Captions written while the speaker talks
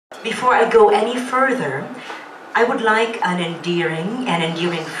Before I go any further, I would like an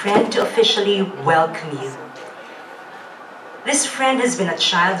endearing friend to officially welcome you. This friend has been a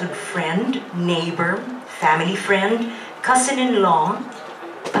childhood friend, neighbor, family friend, cousin-in-law,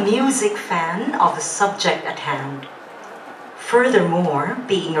 a music fan of the subject at hand. Furthermore,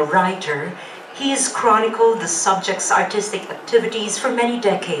 being a writer, he has chronicled the subject's artistic activities for many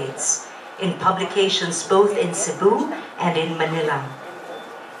decades in publications both in Cebu and in Manila.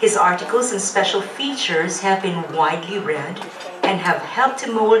 His articles and special features have been widely read and have helped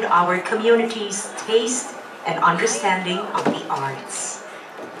to mold our community's taste and understanding of the arts.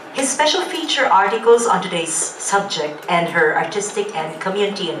 His special feature articles on today's subject and her artistic and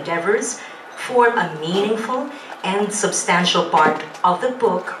community endeavors form a meaningful and substantial part of the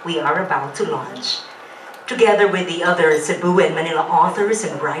book we are about to launch. Together with the other Cebu and Manila authors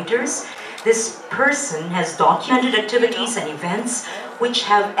and writers, this person has documented activities and events which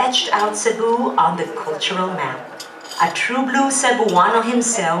have etched out Cebu on the cultural map. A true blue Cebuano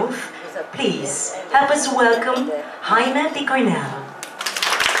himself, please help us welcome Jaime Picornell.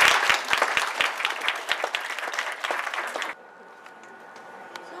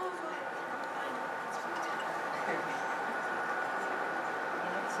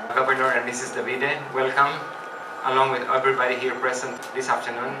 Governor and Mrs. Davide, welcome, along with everybody here present this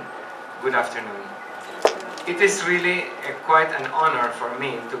afternoon. Good afternoon. It is really quite an honor for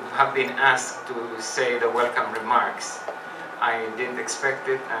me to have been asked to say the welcome remarks. I didn't expect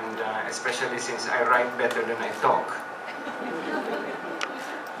it, and especially since I write better than I talk.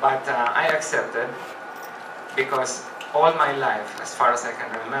 But I accepted, because all my life, as far as I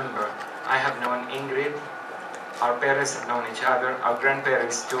can remember, I have known Ingrid. Our parents have known each other, our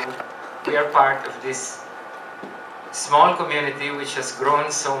grandparents too. We are part of this small community which has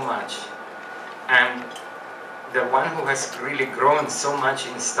grown so much. And the one who has really grown so much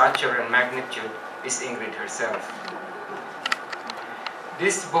in stature and magnitude is Ingrid herself.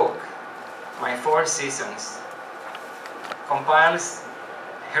 This book, My 4 Seasons, compiles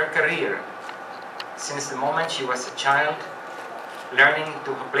her career since the moment she was a child, learning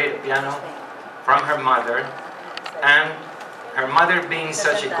to play the piano from her mother, and her mother being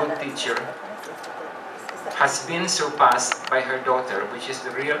such a good teacher has been surpassed by her daughter, which is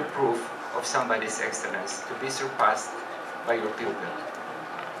the real proof of somebody's excellence, to be surpassed by your pupil.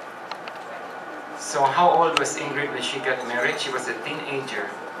 So how old was Ingrid when she got married? She was a teenager.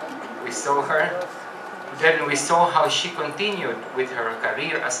 We saw her. Then we saw how she continued with her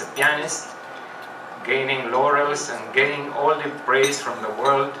career as a pianist, gaining laurels and gaining all the praise from the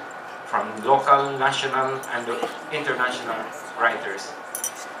world, from local, national, and international writers.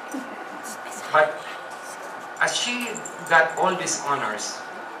 But as she got all these honors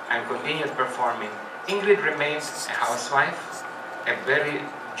and continued performing, Ingrid remained a housewife, a very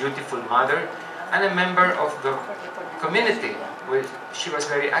dutiful mother, and a member of the community. She was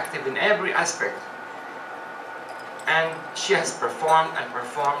very active in every aspect. And she has performed and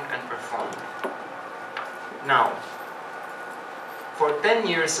performed and performed. Now, for 10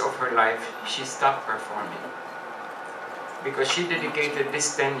 years of her life, she stopped performing because she dedicated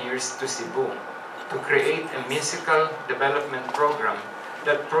these 10 years to Cebu to create a musical development program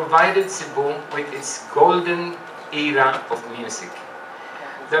that provided Cebu with its golden era of music.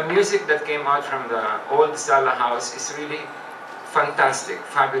 The music that came out from the old Sala house is really fantastic,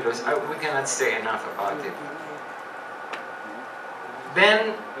 fabulous. We cannot say enough about it.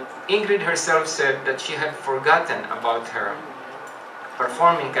 Then Ingrid herself said that she had forgotten about her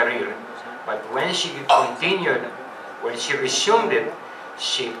performing career, but when she continued, when she resumed it,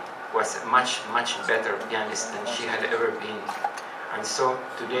 she was a much, much better pianist than she had ever been. And so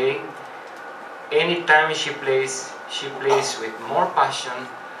today, anytime she plays with more passion,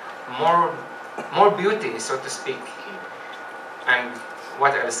 more beauty, so to speak. And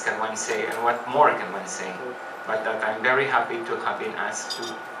what else can one say, and what more can one say? But that I'm very happy to have been asked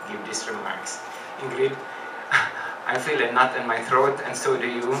to give these remarks. Ingrid, I feel a knot in my throat, and so do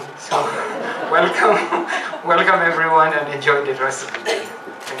you. So welcome everyone, and enjoy the rest of the day.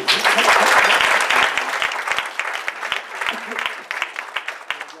 Thank you.